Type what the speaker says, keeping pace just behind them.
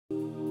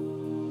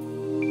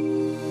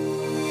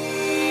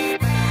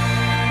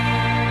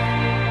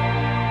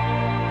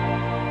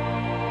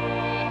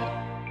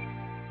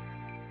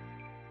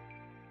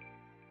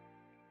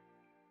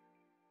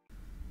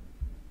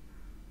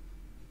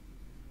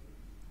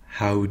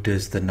How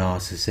does the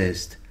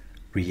narcissist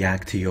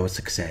react to your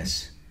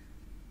success?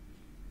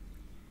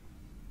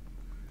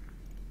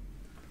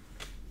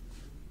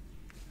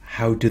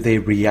 How do they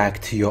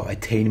react to your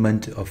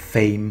attainment of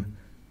fame,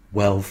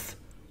 wealth,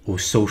 or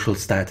social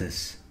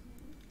status,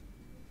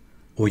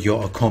 or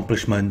your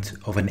accomplishment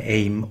of an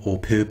aim or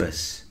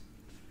purpose?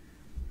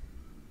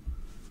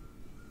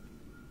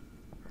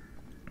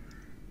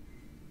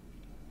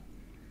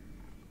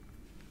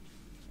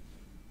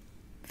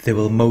 They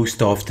will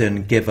most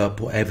often give up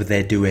whatever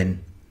they're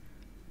doing,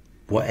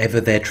 whatever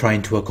they're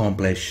trying to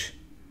accomplish,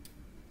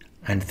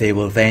 and they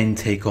will then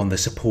take on the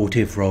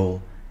supportive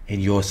role in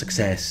your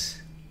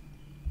success.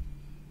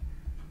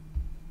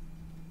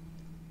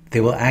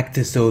 They will act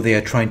as though they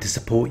are trying to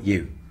support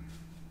you.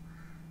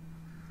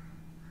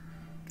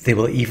 They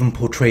will even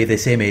portray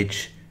this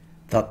image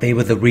that they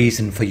were the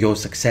reason for your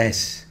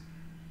success.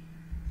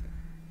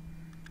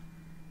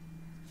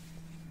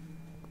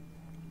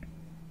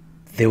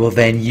 They will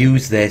then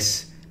use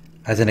this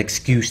as an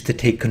excuse to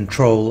take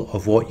control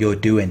of what you're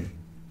doing.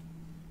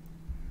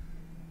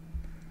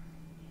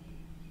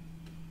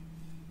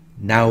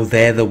 Now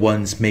they're the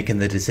ones making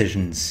the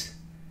decisions.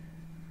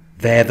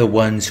 They're the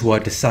ones who are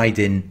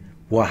deciding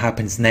what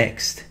happens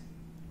next.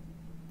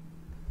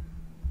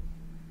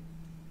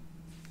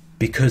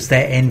 Because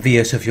they're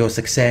envious of your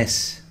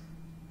success.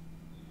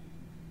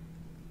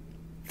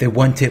 They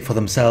want it for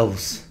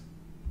themselves.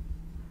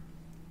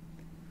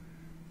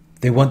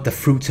 They want the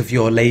fruits of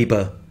your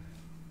labour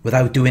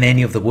without doing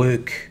any of the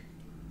work.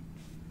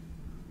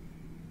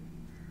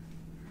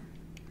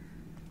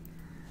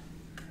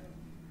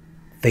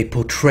 They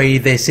portray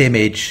this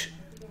image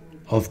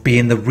of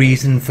being the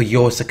reason for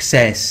your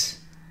success,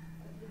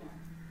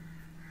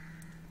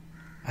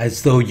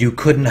 as though you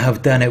couldn't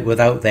have done it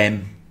without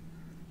them.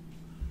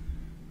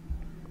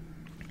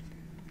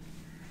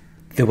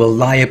 They will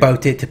lie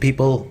about it to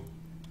people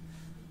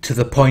to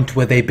the point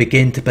where they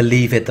begin to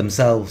believe it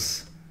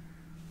themselves.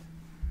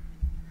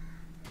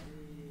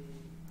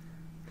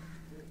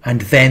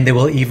 And then they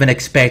will even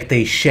expect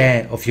a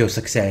share of your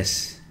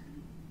success.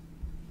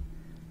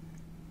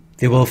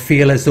 They will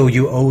feel as though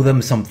you owe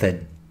them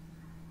something,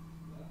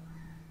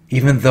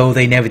 even though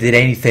they never did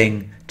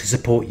anything to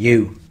support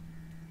you.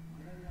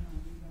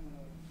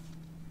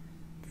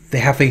 They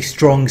have a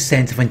strong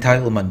sense of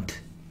entitlement.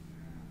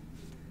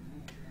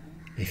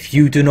 If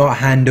you do not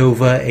hand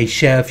over a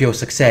share of your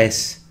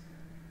success,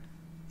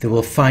 they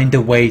will find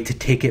a way to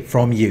take it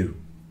from you.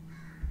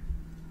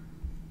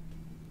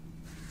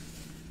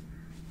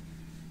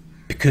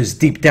 Because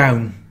deep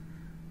down,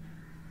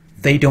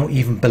 they don't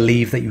even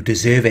believe that you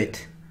deserve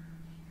it.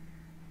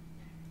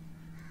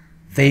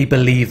 They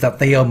believe that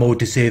they are more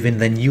deserving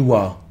than you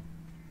are.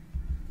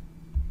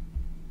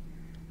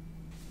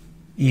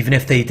 Even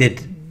if they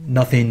did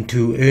nothing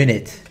to earn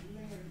it.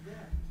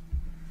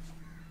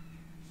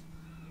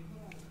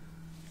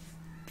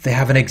 They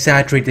have an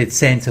exaggerated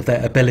sense of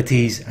their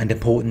abilities and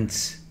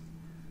importance.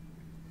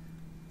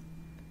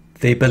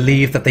 They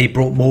believe that they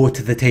brought more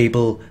to the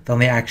table than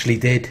they actually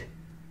did.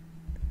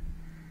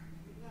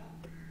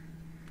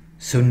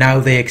 So now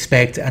they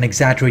expect an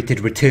exaggerated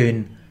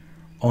return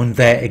on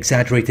their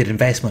exaggerated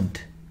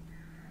investment.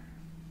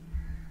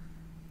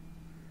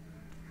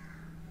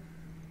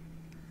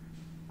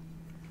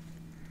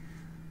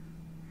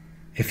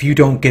 If you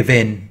don't give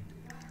in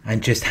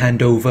and just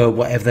hand over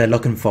whatever they're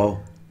looking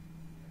for,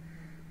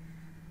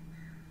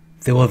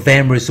 they will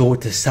then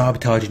resort to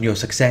sabotaging your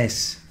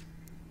success.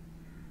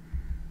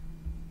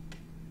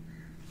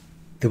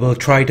 They will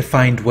try to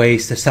find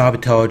ways to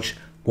sabotage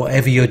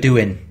whatever you're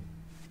doing.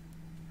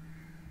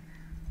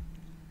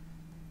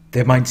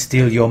 They might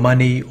steal your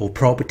money or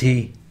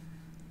property.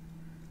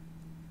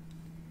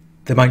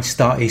 They might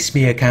start a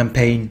smear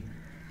campaign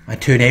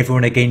and turn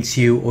everyone against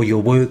you or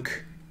your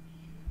work.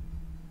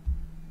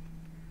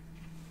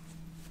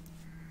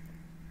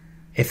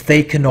 If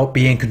they cannot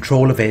be in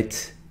control of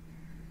it,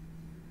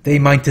 they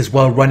might as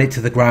well run it to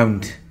the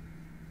ground.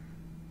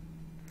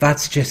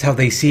 That's just how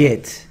they see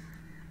it.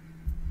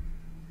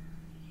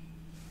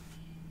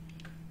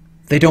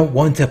 They don't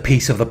want a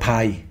piece of the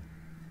pie.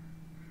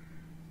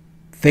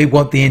 They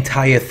want the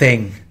entire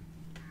thing.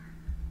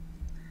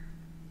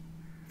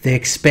 They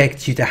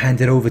expect you to hand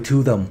it over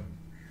to them.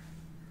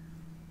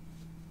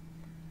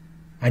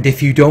 And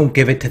if you don't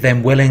give it to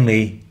them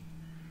willingly,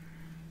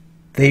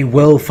 they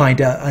will find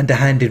an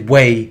underhanded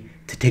way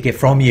to take it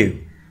from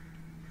you.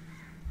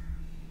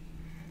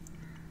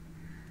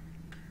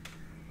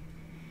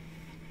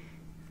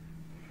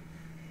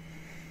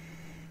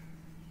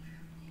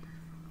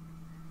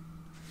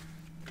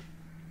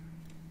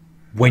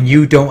 When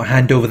you don't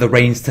hand over the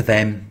reins to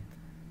them,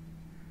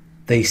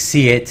 they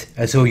see it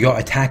as though you're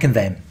attacking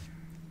them.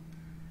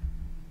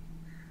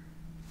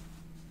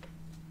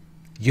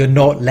 You're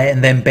not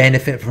letting them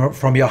benefit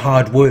from your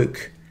hard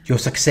work, your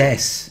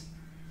success.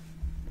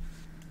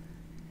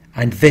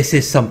 And this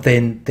is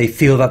something they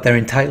feel that they're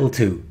entitled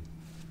to.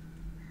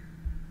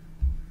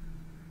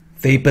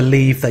 They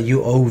believe that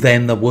you owe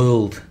them the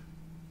world.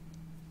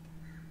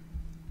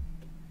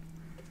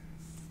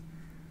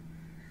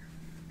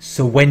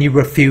 So when you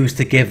refuse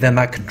to give them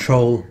that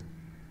control,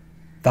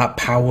 that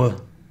power,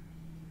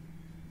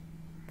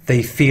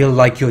 they feel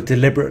like you're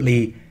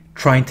deliberately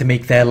trying to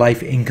make their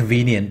life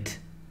inconvenient.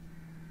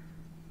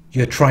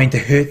 You're trying to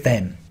hurt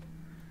them.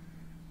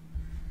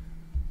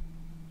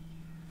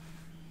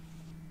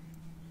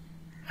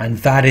 And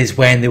that is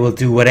when they will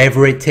do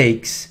whatever it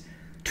takes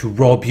to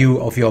rob you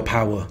of your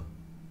power,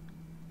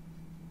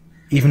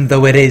 even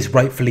though it is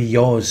rightfully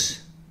yours.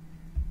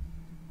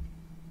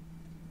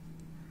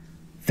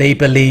 They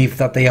believe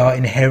that they are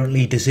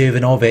inherently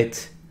deserving of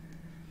it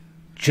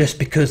just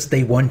because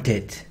they want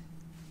it.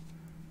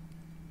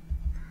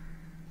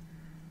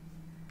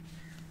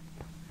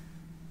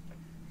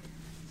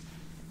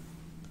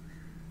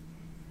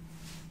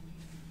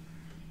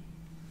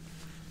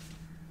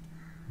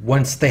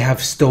 Once they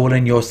have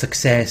stolen your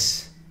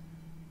success,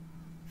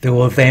 they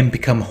will then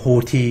become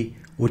haughty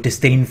or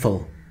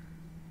disdainful.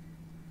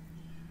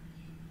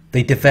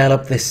 They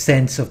develop this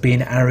sense of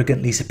being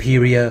arrogantly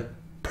superior,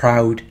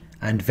 proud,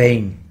 and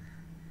vain.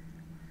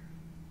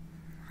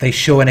 They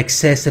show an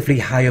excessively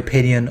high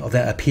opinion of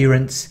their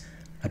appearance,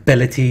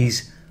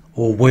 abilities,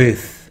 or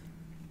worth.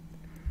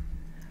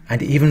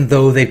 And even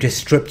though they've just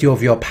stripped you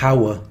of your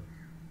power,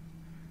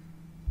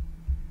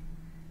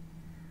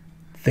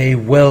 they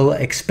will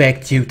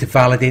expect you to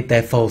validate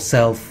their false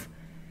self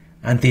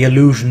and the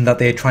illusion that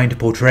they're trying to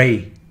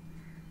portray.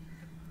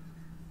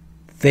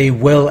 They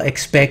will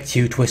expect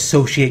you to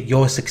associate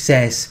your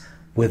success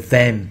with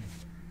them,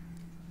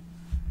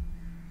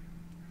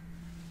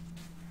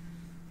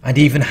 and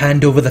even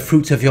hand over the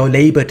fruits of your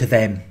labour to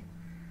them.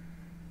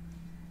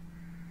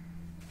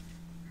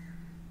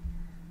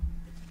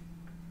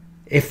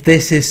 If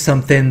this is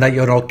something that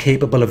you're not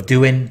capable of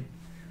doing,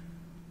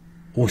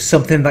 or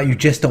something that you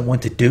just don't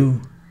want to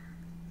do,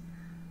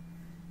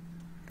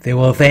 they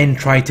will then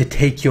try to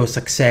take your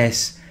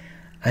success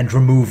and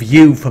remove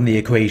you from the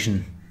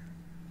equation.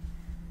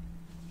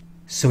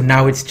 So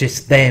now it's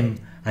just them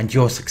and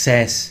your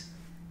success,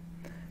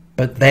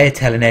 but they're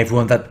telling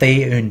everyone that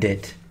they earned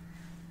it.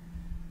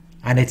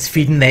 And it's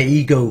feeding their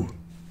ego,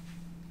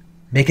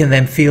 making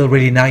them feel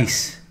really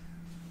nice.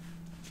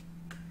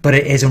 But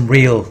it isn't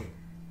real.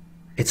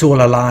 It's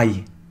all a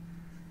lie.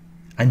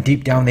 And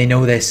deep down they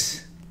know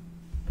this.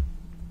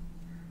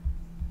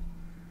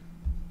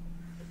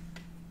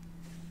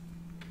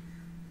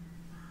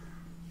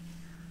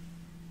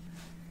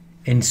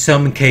 In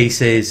some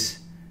cases,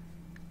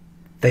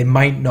 they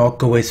might not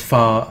go as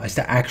far as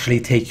to actually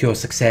take your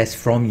success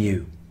from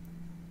you,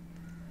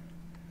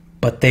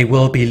 but they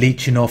will be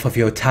leeching off of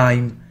your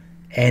time,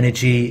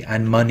 energy,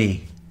 and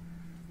money,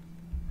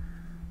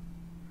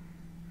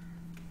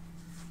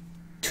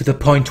 to the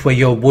point where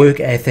your work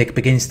ethic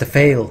begins to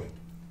fail.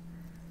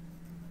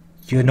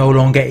 You're no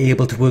longer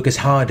able to work as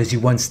hard as you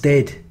once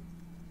did.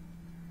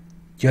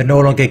 You're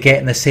no longer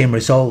getting the same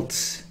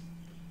results.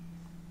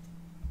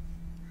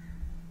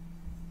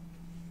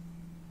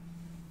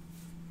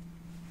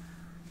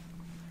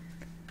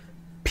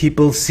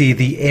 People see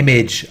the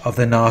image of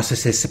the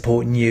narcissist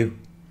supporting you,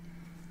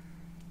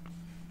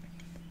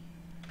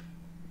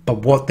 but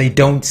what they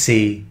don't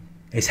see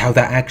is how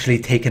they're actually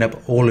taking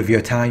up all of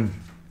your time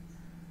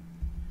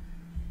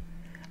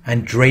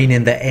and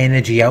draining the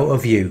energy out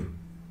of you.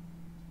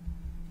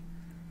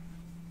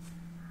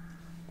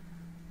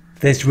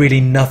 There's really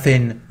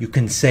nothing you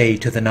can say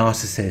to the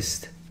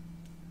narcissist.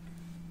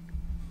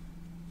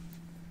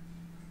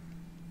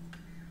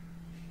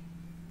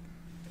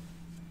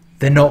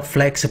 They're not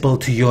flexible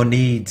to your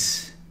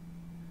needs.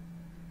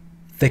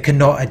 They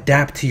cannot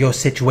adapt to your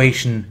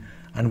situation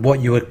and what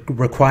you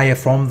require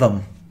from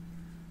them,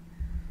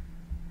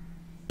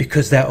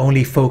 because they're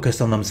only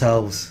focused on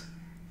themselves.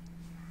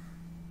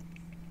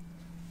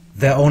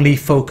 They're only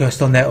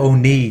focused on their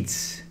own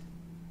needs.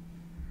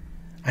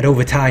 And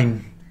over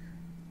time,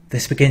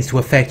 this begins to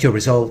affect your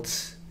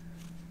results.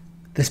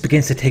 This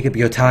begins to take up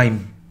your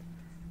time.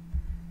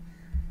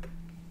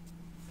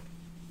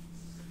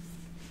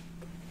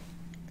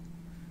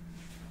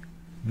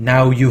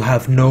 Now you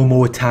have no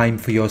more time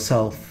for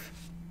yourself.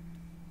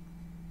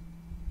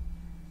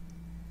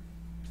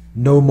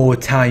 No more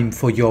time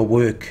for your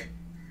work.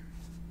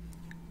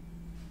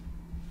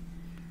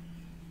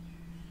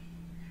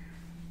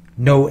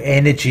 No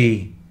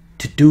energy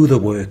to do the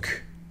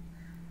work.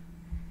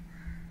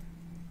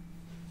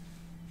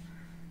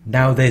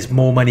 Now there's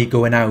more money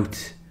going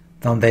out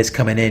than there's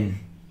coming in.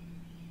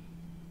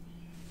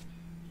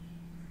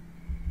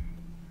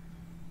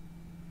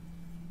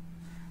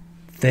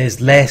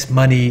 There's less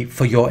money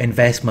for your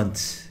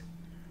investments,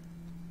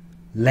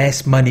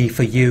 less money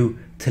for you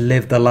to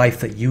live the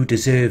life that you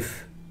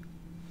deserve,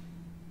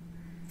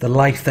 the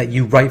life that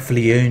you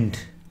rightfully earned.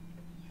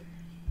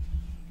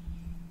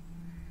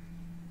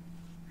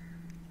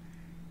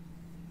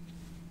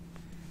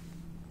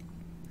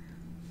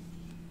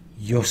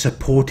 You're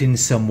supporting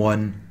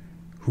someone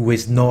who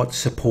is not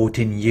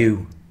supporting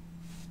you.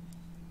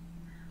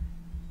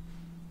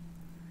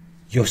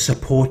 You're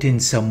supporting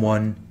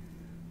someone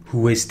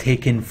who is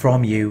taken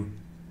from you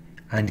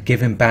and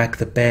given back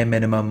the bare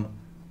minimum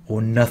or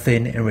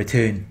nothing in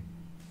return.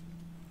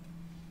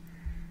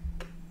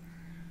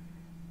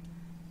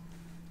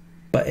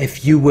 But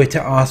if you were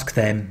to ask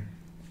them,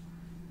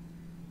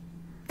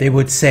 they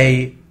would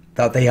say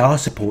that they are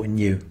supporting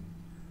you.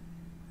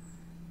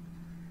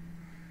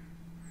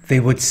 They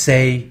would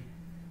say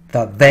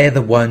that they're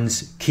the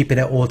ones keeping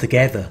it all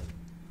together.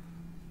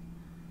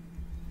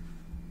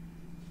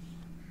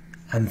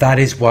 And that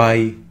is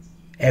why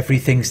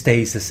everything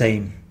stays the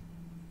same.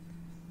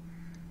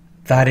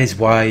 That is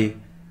why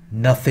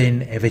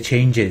nothing ever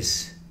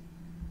changes.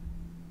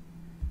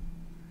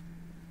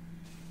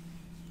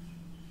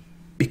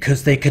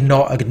 Because they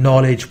cannot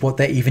acknowledge what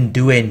they're even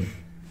doing.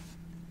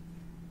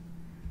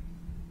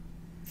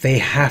 They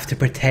have to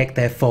protect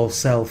their false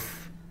self.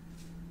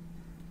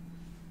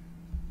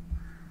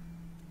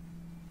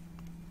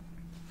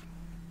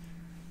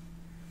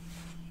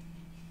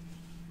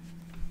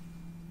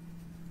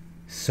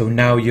 So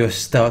now you're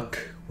stuck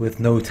with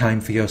no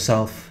time for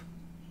yourself.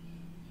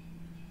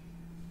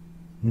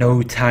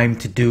 No time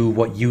to do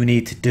what you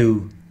need to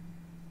do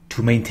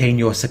to maintain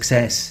your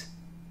success.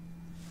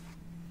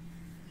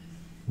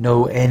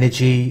 No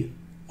energy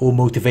or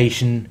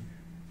motivation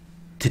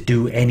to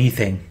do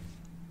anything.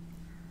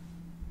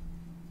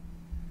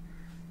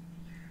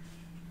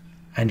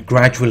 And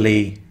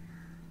gradually,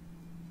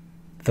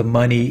 the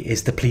money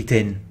is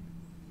depleting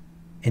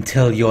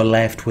until you're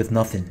left with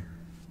nothing.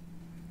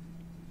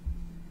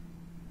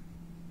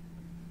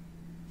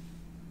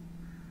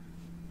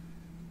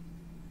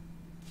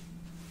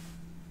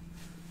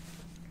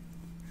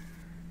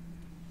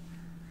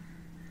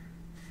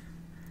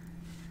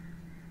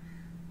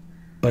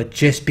 But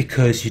just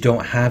because you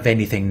don't have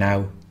anything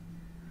now,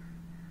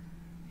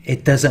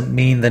 it doesn't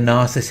mean the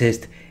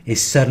narcissist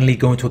is suddenly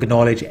going to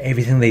acknowledge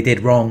everything they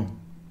did wrong.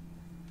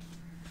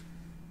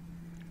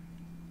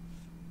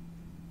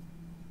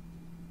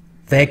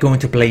 They're going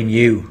to blame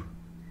you.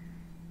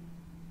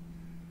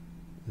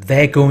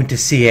 They're going to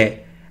see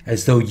it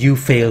as though you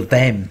failed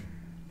them,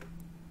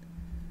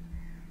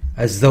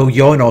 as though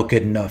you're not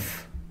good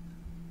enough.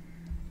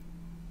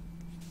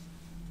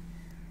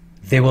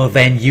 They will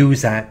then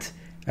use that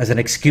as an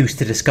excuse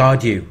to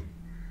discard you.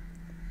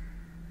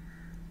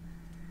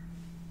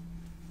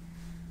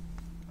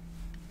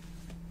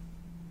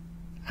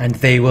 And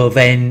they will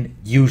then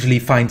usually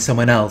find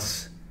someone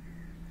else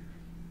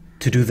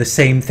to do the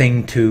same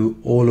thing to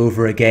all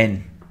over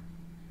again.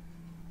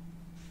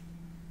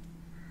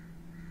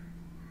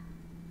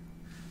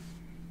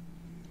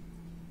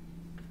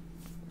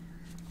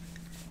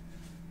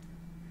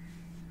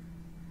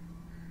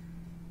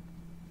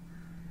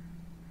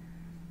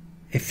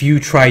 If you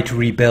try to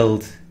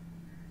rebuild,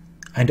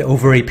 and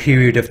over a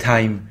period of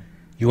time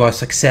you are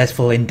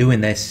successful in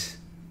doing this,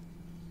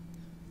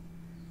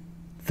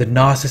 the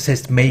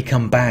narcissist may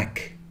come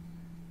back.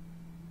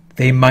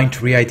 They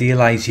might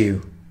re-idealize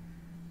you.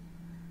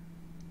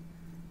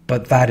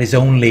 But that is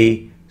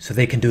only so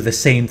they can do the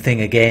same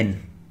thing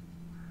again.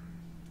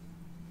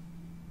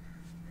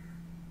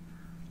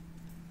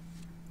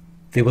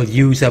 They will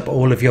use up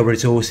all of your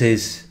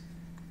resources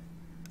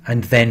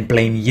and then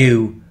blame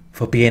you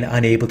for being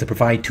unable to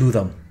provide to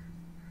them.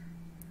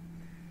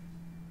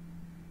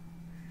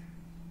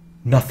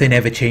 Nothing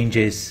ever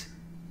changes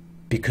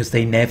because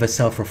they never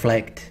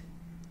self-reflect.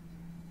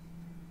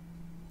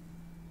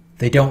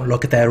 They don't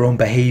look at their own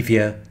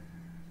behavior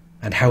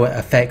and how it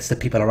affects the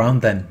people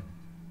around them,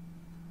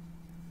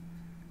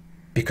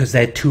 because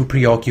they're too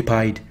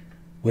preoccupied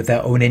with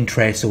their own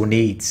interests or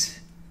needs.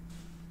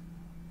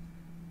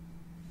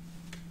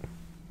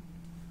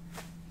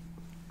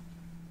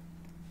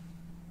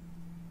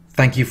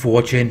 Thank you for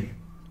watching.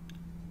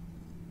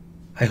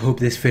 I hope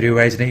this video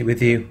resonated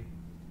with you.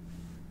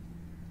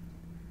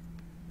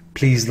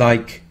 Please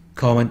like,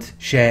 comment,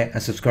 share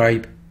and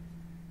subscribe.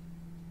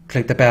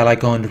 Click the bell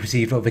icon to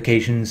receive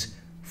notifications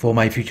for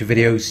my future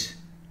videos.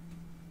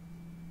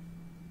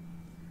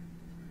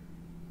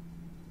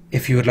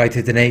 If you would like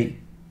to donate,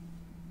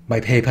 my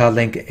PayPal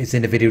link is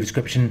in the video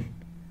description.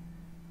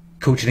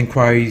 Coaching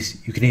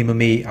inquiries, you can email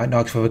me at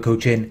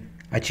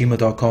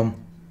narcsurvivorcoaching@gmail.com.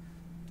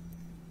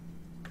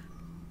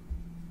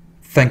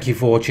 Thank you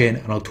for watching,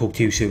 and I'll talk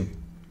to you soon.